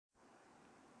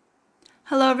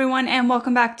Hello, everyone, and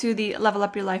welcome back to the Level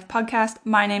Up Your Life podcast.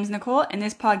 My name's Nicole, and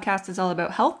this podcast is all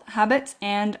about health, habits,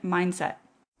 and mindset.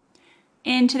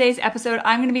 In today's episode,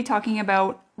 I'm going to be talking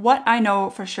about what I know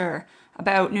for sure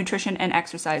about nutrition and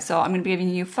exercise. So I'm going to be giving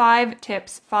you 5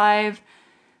 tips, five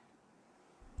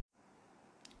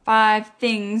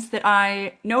things that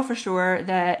I know for sure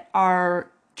that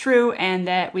are true and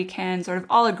that we can sort of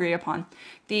all agree upon.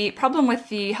 The problem with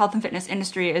the health and fitness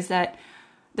industry is that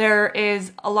there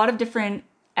is a lot of different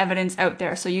evidence out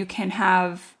there. So you can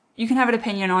have an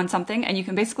opinion on something and you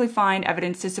can basically find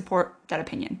evidence to support that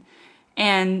opinion.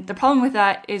 And the problem with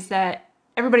that is that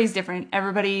everybody's different.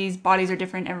 Everybody's bodies are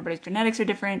different. Everybody's genetics are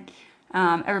different.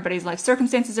 Everybody's life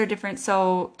circumstances are different.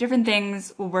 So different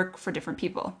things will work for different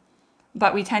people.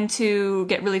 But we tend to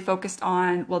get really focused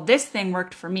on, well, this thing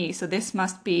worked for me, so this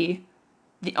must be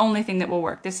the only thing that will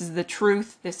work. This is the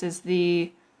truth. This is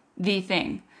the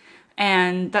thing.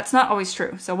 And that's not always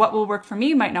true. So what will work for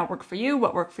me might not work for you.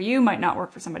 What worked for you might not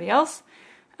work for somebody else.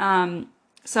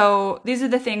 So these are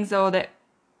the things, though, that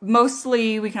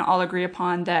mostly we can all agree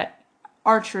upon that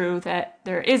are true, that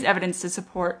there is evidence to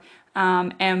support,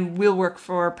 and will work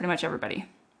for pretty much everybody.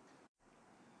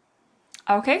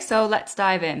 Okay, so let's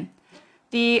dive in.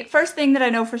 The first thing that I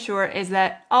know for sure is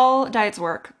that all diets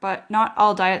work, but not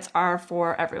all diets are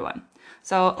for everyone.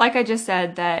 So like I just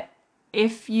said, that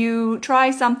if you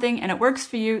try something and it works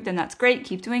for you, then that's great,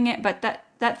 keep doing it, but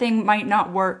that thing might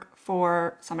not work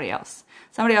for somebody else.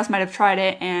 Somebody else might have tried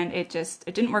it and it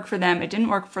didn't work for them, it didn't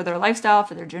work for their lifestyle,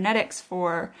 for their genetics,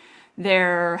 for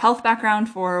their health background,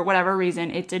 for whatever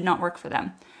reason, it did not work for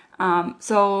them.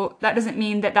 So that doesn't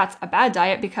mean that that's a bad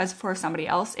diet, because for somebody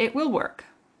else it will work.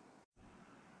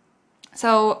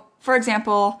 So, for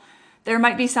example, there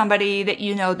might be somebody that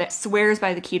you know that swears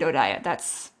by the keto diet.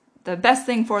 That's the best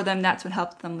thing for them. That's what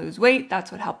helped them lose weight.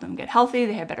 That's what helped them get healthy.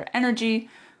 They have better energy.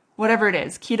 Whatever it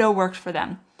is, keto worked for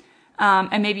them.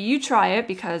 And maybe you try it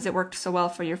because it worked so well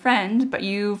for your friend, but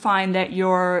you find that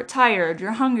you're tired,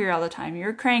 you're hungry all the time,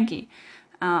 you're cranky.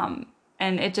 And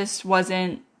it just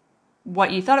wasn't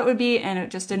what you thought it would be, and it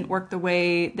just didn't work the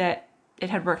way that it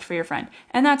had worked for your friend.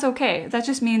 And that's okay. That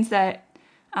just means that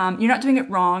you're not doing it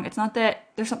wrong. It's not that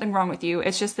there's something wrong with you.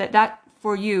 It's just that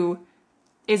for you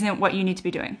isn't what you need to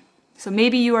be doing. So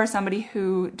maybe you are somebody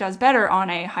who does better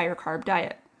on a higher carb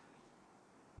diet.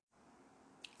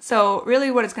 So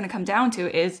really what it's going to come down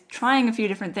to is trying a few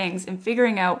different things and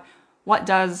figuring out what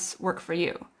does work for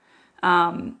you.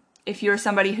 If you're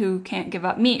somebody who can't give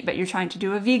up meat, but you're trying to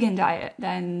do a vegan diet,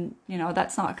 then,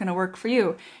 that's not going to work for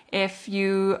you. If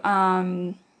you,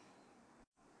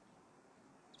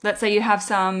 let's say you have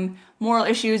some moral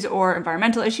issues or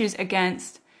environmental issues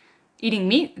against eating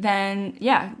meat, then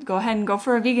go ahead and go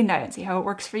for a vegan diet and see how it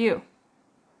works for you.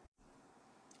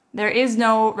 There is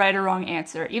no right or wrong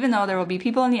answer, even though there will be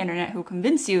people on the internet who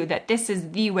convince you that this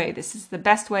is the way, this is the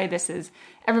best way,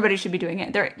 everybody should be doing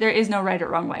it. There is no right or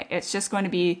wrong way. It's just going to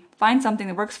be find something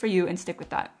that works for you and stick with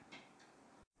that.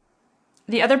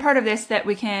 The other part of this that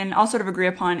we can all sort of agree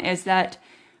upon is that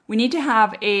we need to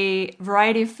have a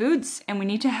variety of foods, and we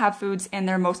need to have foods in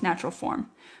their most natural form.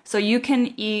 So you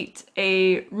can eat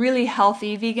a really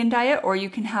healthy vegan diet, or you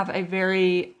can have a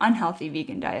very unhealthy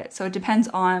vegan diet. So it depends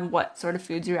on what sort of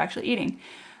foods you're actually eating.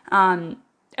 And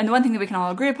the one thing that we can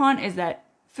all agree upon is that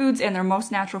foods in their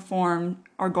most natural form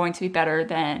are going to be better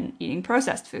than eating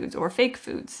processed foods or fake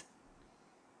foods.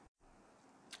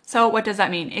 So what does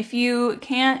that mean? If you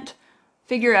can't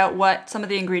figure out what some of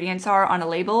the ingredients are on a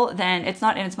label, then it's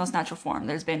not in its most natural form.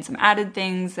 There's been some added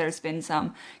things, there's been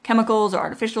some chemicals or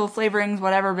artificial flavorings,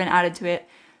 whatever been added to it.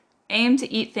 Aim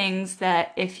to eat things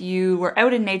that if you were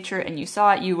out in nature and you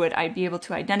saw it, I'd be able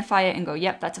to identify it and go,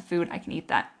 yep, that's a food, I can eat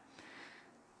that.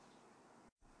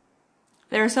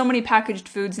 There are so many packaged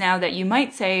foods now that you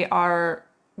might say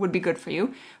would be good for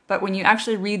you, but when you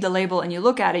actually read the label and you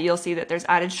look at it, you'll see that there's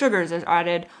added sugars, there's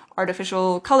added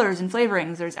artificial colors and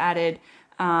flavorings, there's added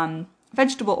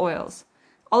vegetable oils.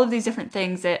 All of these different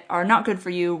things that are not good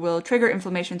for you will trigger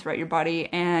inflammation throughout your body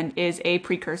and is a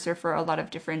precursor for a lot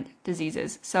of different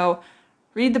diseases. So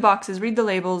read the boxes, read the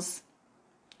labels.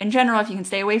 In general, if you can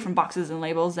stay away from boxes and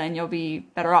labels, then you'll be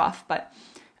better off. But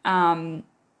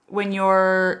when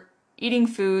you're eating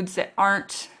foods that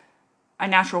aren't a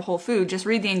natural whole food, just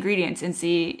read the ingredients and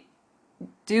see,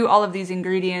 do all of these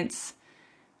ingredients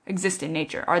exist in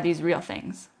nature? Are these real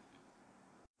things?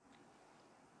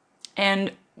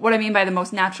 And what I mean by the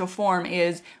most natural form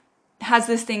is, has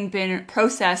this thing been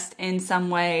processed in some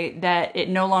way that it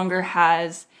no longer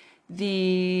has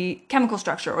the chemical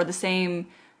structure or the same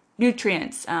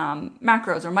nutrients,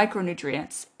 macros or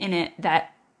micronutrients in it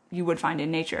that you would find in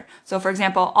nature. So for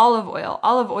example, olive oil.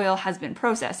 Olive oil has been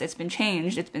processed. It's been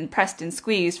changed. It's been pressed and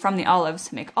squeezed from the olives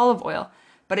to make olive oil.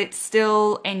 But it's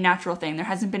still a natural thing. There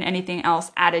hasn't been anything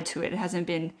else added to it. It hasn't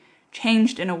been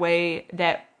changed in a way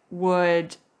that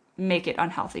would make it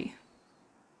unhealthy.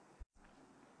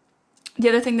 The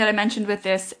other thing that I mentioned with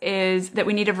this is that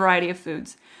we need a variety of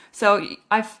foods. So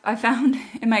I found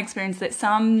in my experience that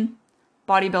some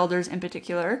bodybuilders in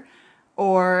particular,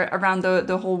 or around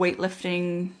the whole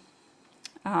weightlifting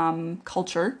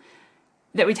culture,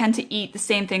 that we tend to eat the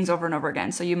same things over and over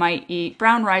again. So you might eat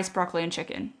brown rice, broccoli, and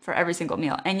chicken for every single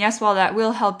meal. And yes, while that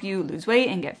will help you lose weight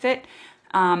and get fit,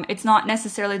 it's not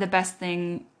necessarily the best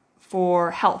thing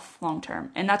for health long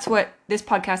term. And that's what this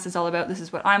podcast is all about. This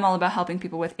is what I'm all about helping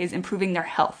people with, is improving their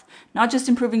health. Not just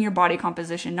improving your body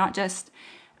composition, not just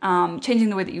changing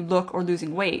the way that you look or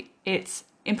losing weight. It's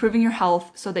improving your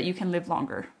health so that you can live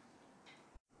longer.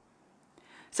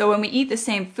 So when we eat the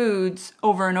same foods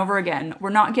over and over again, we're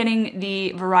not getting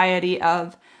the variety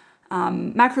of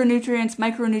macronutrients,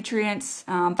 micronutrients,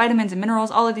 vitamins and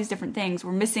minerals, all of these different things.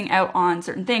 We're missing out on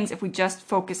certain things if we just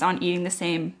focus on eating the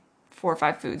same 4 or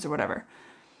 5 foods or whatever.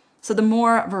 So the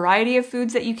more variety of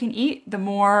foods that you can eat, the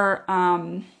more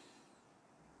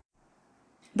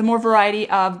variety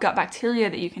of gut bacteria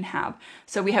that you can have.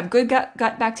 So we have good gut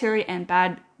bacteria and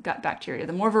bad gut bacteria.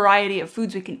 The more variety of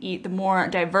foods we can eat, the more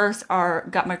diverse our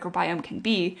gut microbiome can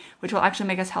be, which will actually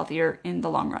make us healthier in the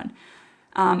long run.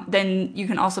 Then you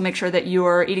can also make sure that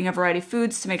you're eating a variety of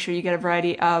foods to make sure you get a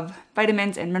variety of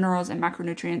vitamins and minerals and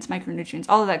macronutrients, micronutrients,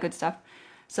 all of that good stuff.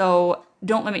 So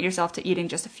don't limit yourself to eating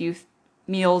just a few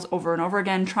meals over and over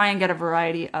again. Try and get a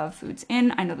variety of foods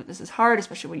in. I know that this is hard,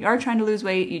 especially when you are trying to lose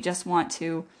weight. You just want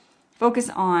to focus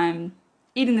on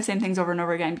eating the same things over and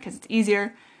over again because it's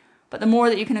easier. But the more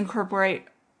that you can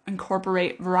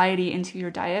incorporate variety into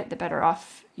your diet, the better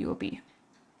off you will be.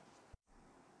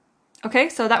 Okay,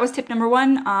 so that was tip number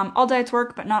 1. All diets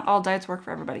work, but not all diets work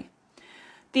for everybody.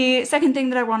 The second thing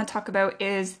that I want to talk about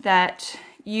is that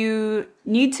you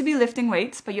need to be lifting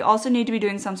weights, but you also need to be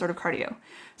doing some sort of cardio.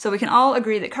 So we can all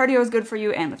agree that cardio is good for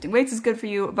you and lifting weights is good for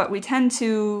you, but we tend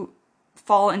to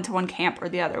fall into one camp or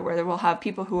the other, where we'll have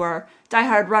people who are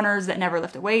diehard runners that never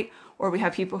lift a weight, or we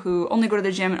have people who only go to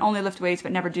the gym and only lift weights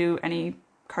but never do any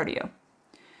cardio.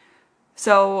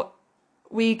 So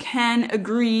we can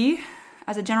agree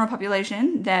as a general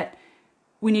population that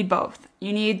we need both.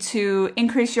 You need to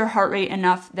increase your heart rate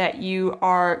enough that you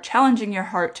are challenging your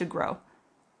heart to grow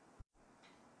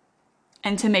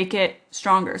and to make it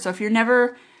stronger. So if you're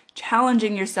never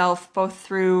challenging yourself both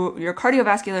through your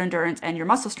cardiovascular endurance and your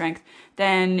muscle strength,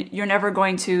 then you're never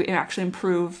going to actually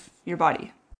improve your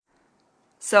body.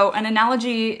 So an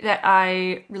analogy that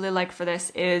I really like for this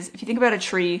is if you think about a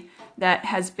tree that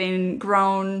has been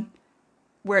grown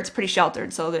where it's pretty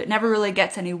sheltered, so that it never really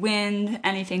gets any wind,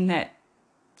 anything that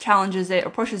challenges it or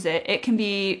pushes it, it can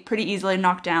be pretty easily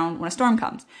knocked down when a storm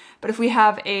comes. But if we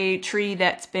have a tree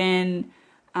that's been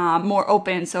more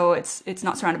open, so it's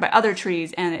not surrounded by other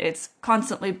trees and it's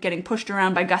constantly getting pushed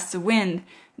around by gusts of wind,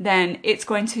 then it's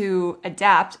going to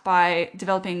adapt by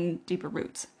developing deeper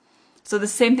roots. So the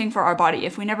same thing for our body.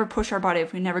 If we never push our body,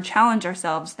 if we never challenge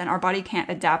ourselves, then our body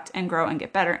can't adapt and grow and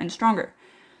get better and stronger.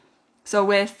 So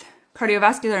with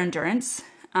cardiovascular endurance,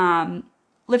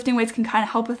 lifting weights can kind of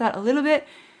help with that a little bit,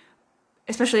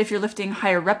 especially if you're lifting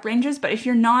higher rep ranges. But if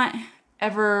you're not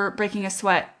ever breaking a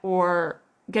sweat or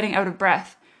getting out of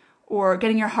breath or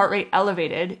getting your heart rate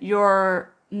elevated,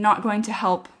 you're not going to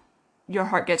help your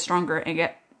heart get stronger and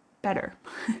get better.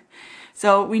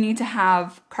 So we need to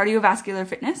have cardiovascular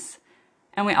fitness,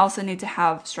 and we also need to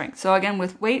have strength. So again,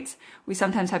 with weights, we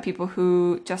sometimes have people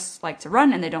who just like to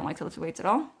run and they don't like to lift weights at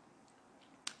all.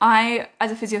 I,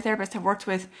 as a physiotherapist, have worked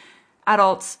with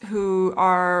adults who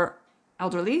are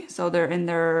elderly, so they're in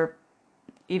their,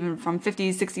 even from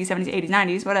 50s, 60s, 70s, 80s,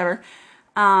 90s, whatever,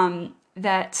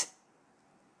 that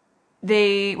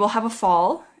they will have a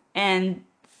fall, and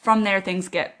from there things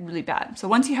get really bad. So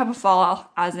once you have a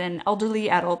fall as an elderly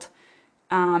adult,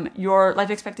 your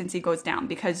life expectancy goes down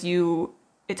because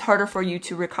it's harder for you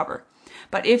to recover.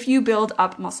 But if you build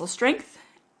up muscle strength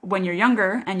when you're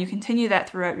younger and you continue that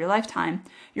throughout your lifetime,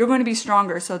 you're going to be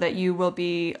stronger so that you will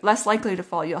be less likely to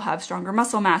fall. You'll have stronger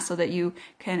muscle mass so that you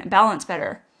can balance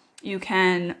better. You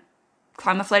can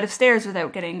climb a flight of stairs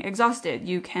without getting exhausted.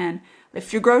 You can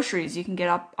lift your groceries. You can get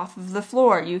up off of the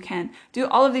floor. You can do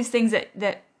all of these things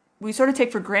that we sort of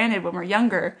take for granted when we're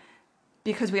younger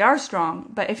because we are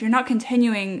strong. But if you're not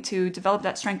continuing to develop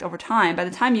that strength over time, by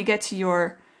the time you get to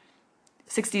your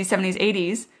 60s, 70s,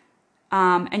 80s,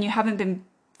 and you haven't been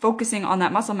focusing on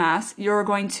that muscle mass, you're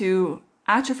going to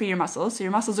atrophy your muscles. So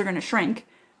your muscles are going to shrink.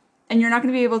 and you're not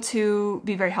going to be able to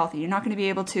be very healthy. You're not going to be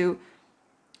able to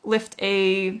lift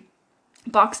a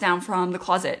box down from the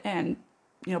closet and,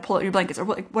 pull out your blankets or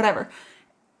whatever.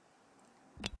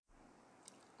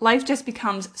 Life just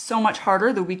becomes so much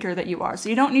harder the weaker that you are. So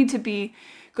you don't need to be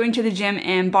going to the gym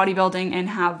and bodybuilding and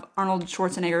have Arnold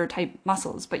Schwarzenegger type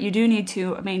muscles, but you do need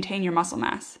to maintain your muscle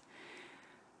mass.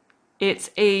 It's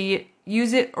a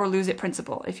use it or lose it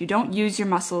principle. If you don't use your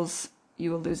muscles,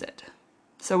 you will lose it.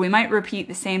 So we might repeat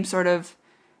the same sort of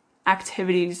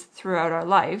activities throughout our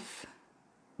life,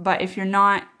 but if you're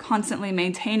not constantly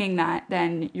maintaining that,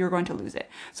 then you're going to lose it.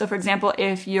 So for example,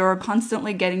 if you're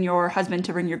constantly getting your husband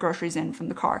to bring your groceries in from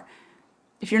the car,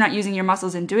 if you're not using your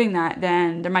muscles in doing that,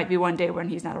 then there might be one day when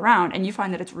he's not around and you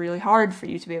find that it's really hard for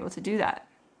you to be able to do that.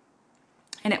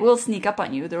 And it will sneak up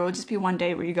on you. There will just be one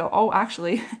day where you go, oh,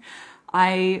 actually,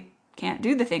 I can't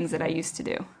do the things that I used to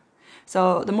do.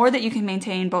 So the more that you can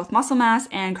maintain both muscle mass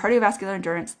and cardiovascular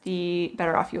endurance, the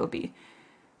better off you will be.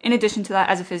 In addition to that,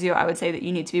 as a physio, I would say that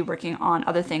you need to be working on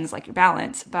other things like your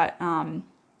balance. But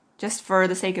just for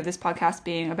the sake of this podcast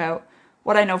being about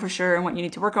what I know for sure and what you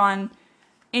need to work on,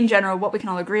 in general, what we can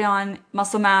all agree on,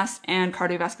 muscle mass and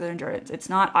cardiovascular endurance. It's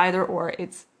not either or,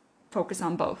 it's focus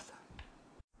on both.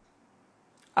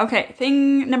 Okay,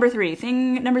 thing number three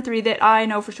that I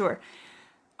know for sure.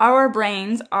 Our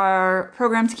brains are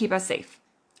programmed to keep us safe.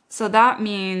 So that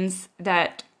means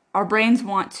that our brains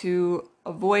want to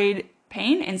avoid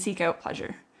pain and seek out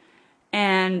pleasure.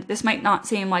 And this might not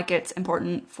seem like it's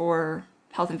important for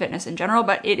health and fitness in general,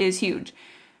 but it is huge.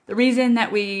 The reason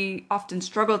that we often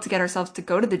struggle to get ourselves to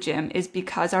go to the gym is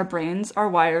because our brains are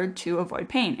wired to avoid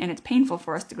pain, and it's painful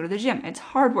for us to go to the gym. It's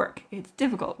hard work. It's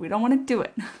difficult. We don't want to do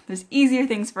it. There's easier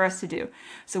things for us to do.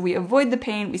 So we avoid the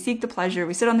pain, we seek the pleasure,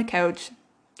 we sit on the couch,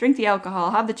 drink the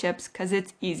alcohol, have the chips, because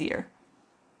it's easier.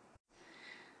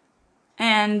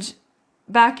 And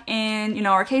back in,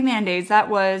 our caveman days, that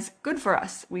was good for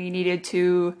us. We needed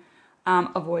to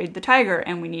avoid the tiger,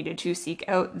 and we needed to seek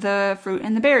out the fruit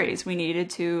and the berries. We needed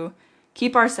to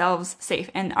keep ourselves safe,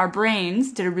 and our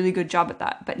brains did a really good job at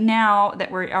that. But now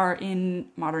that we are in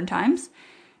modern times,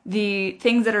 the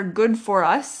things that are good for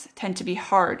us tend to be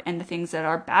hard, and the things that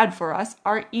are bad for us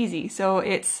are easy. So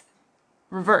it's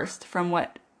reversed from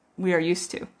what we are used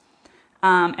to.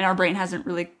 And our brain hasn't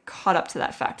really caught up to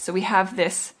that fact. So we have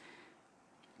this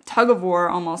tug of war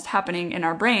almost happening in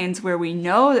our brains where we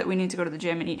know that we need to go to the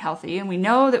gym and eat healthy, and we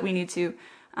know that we need to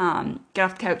get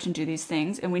off the couch and do these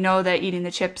things, and we know that eating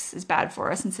the chips is bad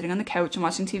for us and sitting on the couch and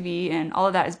watching TV and all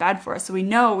of that is bad for us. So we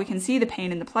know, we can see the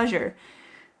pain and the pleasure,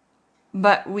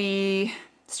 but we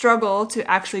struggle to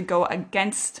actually go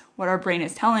against what our brain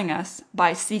is telling us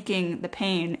by seeking the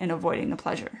pain and avoiding the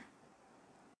pleasure.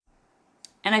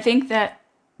 And I think that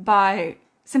by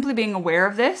simply being aware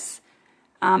of this,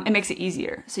 it makes it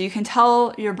easier. So you can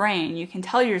tell your brain, you can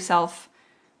tell yourself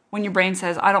when your brain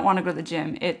says, I don't want to go to the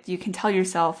gym, you can tell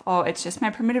yourself, oh, it's just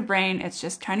my primitive brain. It's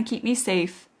just trying to keep me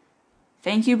safe.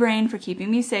 Thank you, brain, for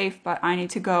keeping me safe, but I need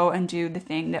to go and do the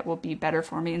thing that will be better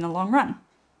for me in the long run.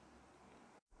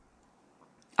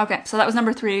 Okay, so that was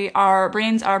number 3. Our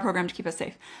brains are programmed to keep us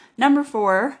safe. Number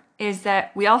 4 is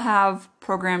that we all have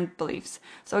programmed beliefs.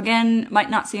 So again,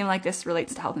 might not seem like this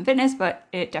relates to health and fitness, but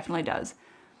it definitely does.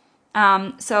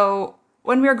 So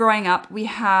when we're growing up, we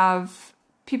have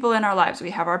people in our lives.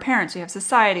 We have our parents, we have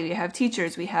society, we have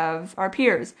teachers, we have our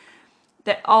peers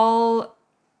that all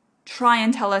try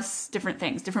and tell us different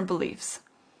things, different beliefs.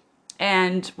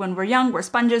 And when we're young, we're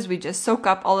sponges. We just soak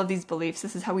up all of these beliefs.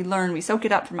 This is how we learn. We soak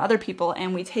it up from other people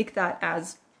and we take that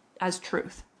as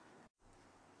truth.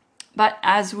 But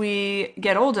as we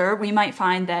get older, we might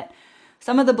find that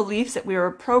some of the beliefs that we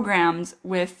were programmed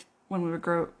with when we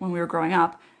were growing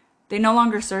up, they no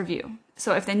longer serve you.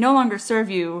 So if they no longer serve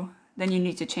you, then you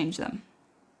need to change them.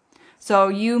 So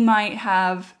you might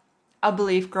have a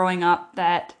belief growing up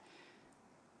that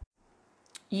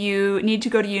you need to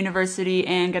go to university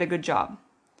and get a good job.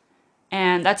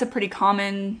 And that's a pretty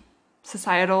common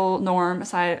societal norm,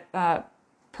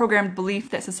 programmed belief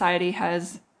that society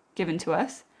has given to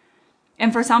us.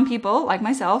 And for some people, like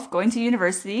myself, going to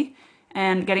university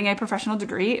and getting a professional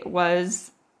degree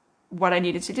was what I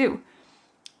needed to do.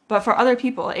 But for other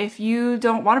people, if you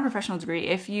don't want a professional degree,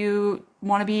 if you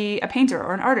want to be a painter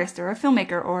or an artist or a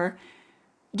filmmaker or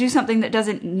do something that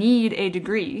doesn't need a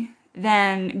degree,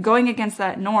 then going against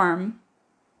that norm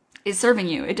is serving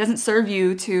you. It doesn't serve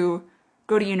you to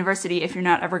go to university if you're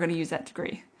not ever going to use that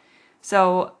degree.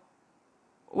 So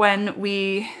when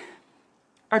we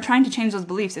are trying to change those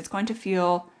beliefs, it's going to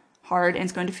feel hard and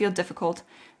it's going to feel difficult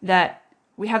that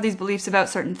we have these beliefs about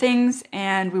certain things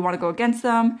and we want to go against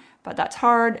them, but that's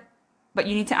hard. but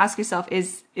you need to ask yourself,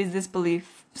 is this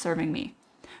belief serving me?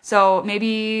 So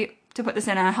maybe, to put this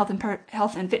in a health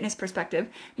and fitness perspective,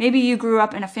 maybe you grew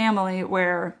up in a family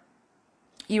where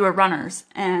you were runners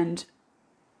and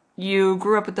you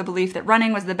grew up with the belief that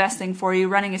running was the best thing for you.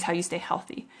 Running is how you stay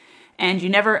healthy. And you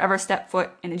never ever stepped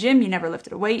foot in a gym. You never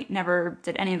lifted a weight, never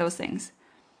did any of those things.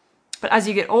 But as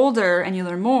you get older and you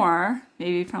learn more,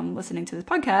 maybe from listening to this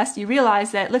podcast, you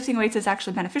realize that lifting weights is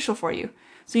actually beneficial for you.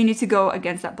 So you need to go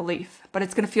against that belief. But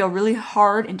it's going to feel really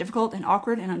hard and difficult and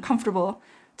awkward and uncomfortable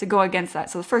to go against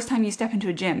that. So the first time you step into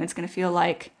a gym, it's going to feel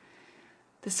like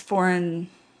this foreign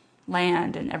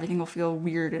land and everything will feel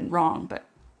weird and wrong. But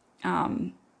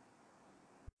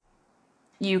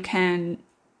you can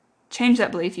change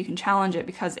that belief. You can challenge it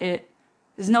because it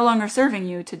is no longer serving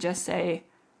you to just say,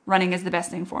 running is the best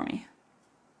thing for me.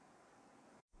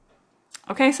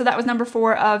 Okay, so that was number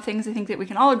 4 of things I think that we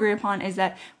can all agree upon, is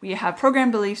that we have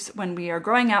programmed beliefs when we are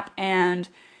growing up, and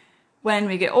when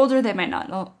we get older, they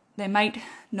might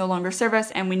no longer serve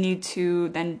us, and we need to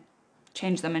then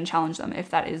change them and challenge them if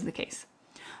that is the case.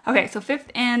 Okay, so 5th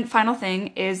and final thing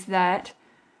is that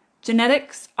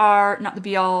genetics are not the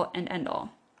be-all and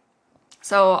end-all.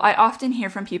 So I often hear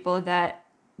from people that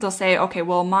they'll say, okay,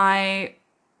 well, my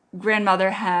grandmother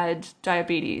had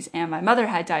diabetes and my mother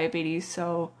had diabetes,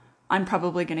 so I'm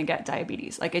probably going to get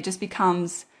diabetes. Like, it just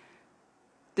becomes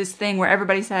this thing where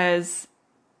everybody says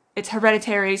it's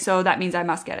hereditary, so that means I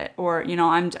must get it. Or,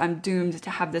 I'm doomed to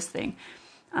have this thing.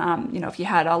 If you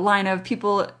had a line of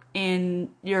people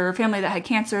in your family that had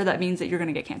cancer, that means that you're going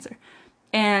to get cancer.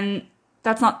 And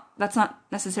that's not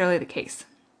necessarily the case.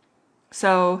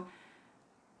 So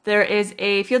there is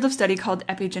a field of study called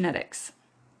epigenetics.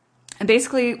 And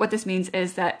basically what this means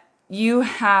is that you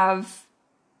have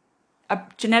a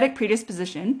genetic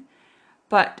predisposition,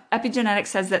 but epigenetics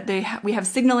says that we have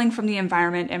signaling from the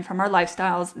environment and from our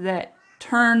lifestyles that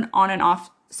turn on and off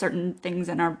certain things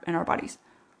in our bodies.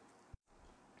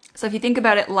 So if you think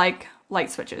about it like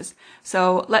light switches.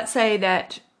 So let's say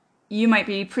that you might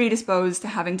be predisposed to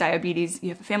having diabetes. You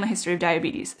have a family history of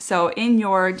diabetes. So in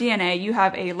your DNA, you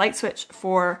have a light switch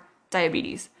for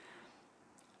diabetes.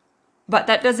 But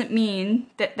that doesn't mean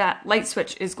that that light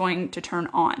switch is going to turn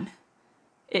on.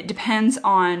 It depends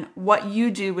on what you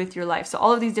do with your life. So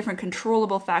all of these different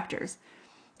controllable factors.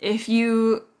 If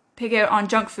you pig out on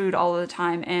junk food all of the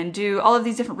time and do all of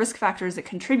these different risk factors that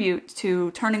contribute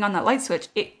to turning on that light switch,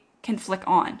 it can flick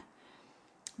on.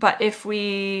 But if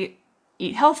we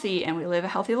eat healthy and we live a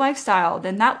healthy lifestyle,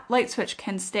 then that light switch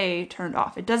can stay turned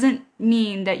off. It doesn't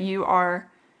mean that you are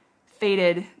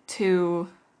fated to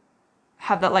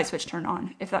have that light switch turned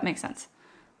on, if that makes sense.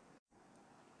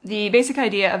 The basic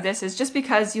idea of this is just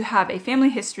because you have a family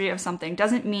history of something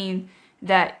doesn't mean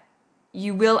that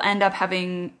you will end up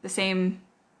having the same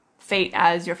fate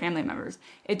as your family members.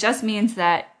 It just means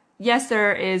that, yes,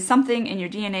 there is something in your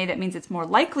DNA that means it's more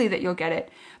likely that you'll get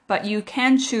it, but you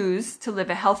can choose to live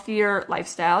a healthier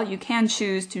lifestyle. You can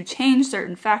choose to change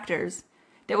certain factors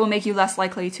that will make you less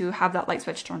likely to have that light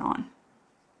switch turn on.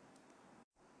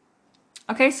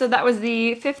 Okay, so that was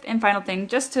the 5th and final thing.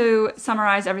 Just to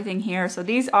summarize everything here, so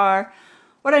these are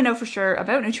what I know for sure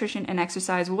about nutrition and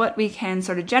exercise, what we can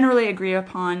sort of generally agree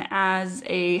upon as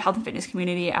a health and fitness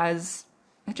community, as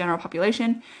a general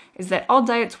population, is that all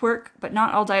diets work, but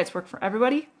not all diets work for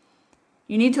everybody.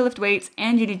 You need to lift weights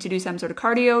and you need to do some sort of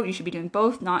cardio. You should be doing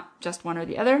both, not just one or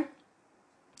the other.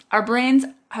 Our brains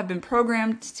have been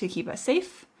programmed to keep us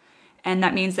safe, and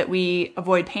that means that we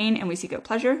avoid pain and we seek out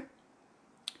pleasure.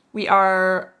 We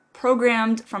are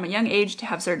programmed from a young age to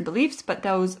have certain beliefs, but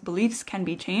those beliefs can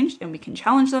be changed and we can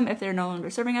challenge them if they're no longer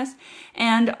serving us.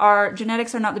 And our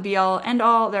genetics are not the be-all,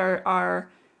 end-all. There are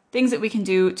things that we can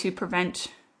do to prevent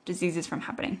diseases from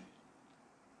happening.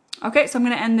 Okay, so I'm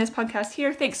going to end this podcast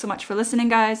here. Thanks so much for listening,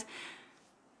 guys.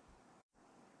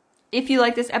 If you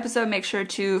like this episode, make sure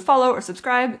to follow or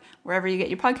subscribe wherever you get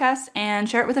your podcasts and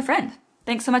share it with a friend.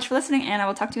 Thanks so much for listening, and I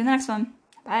will talk to you in the next one.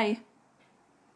 Bye.